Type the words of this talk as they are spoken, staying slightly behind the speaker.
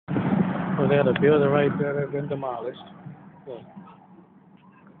So they had a building right there that's been demolished. So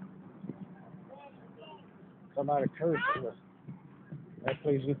somebody cursed them. That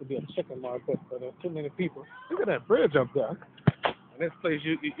place used to be a chicken market, but there's too many people. Look at that bridge up there. And this place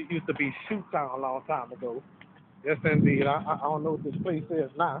used to be Shoot Town a long time ago. Yes, indeed. I don't know what this place is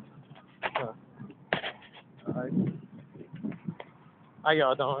now. All right. How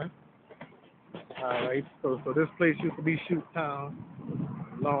y'all doing? All right. So this place used to be Shoot Town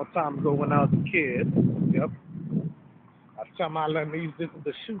a long time ago when I was a kid. Yep. I tell my little niece this is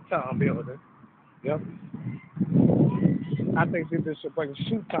the Shoot Town building. Yep. I think they just should bring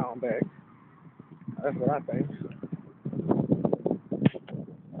Shoot Town back. That's what I think.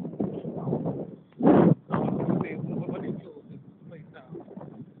 What they do this place now?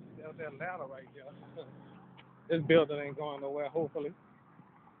 There's that ladder right there. This building ain't going nowhere, hopefully.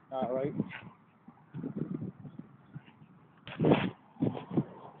 All right.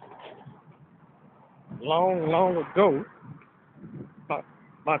 Long ago, my,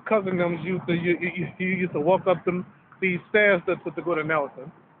 my cousin them used to you used to walk up them these stairs to go to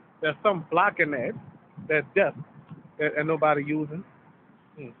Nelson. There's some blocking that desk and nobody using.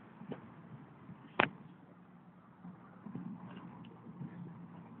 Hmm.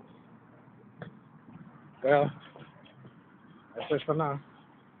 Well, that's it for now.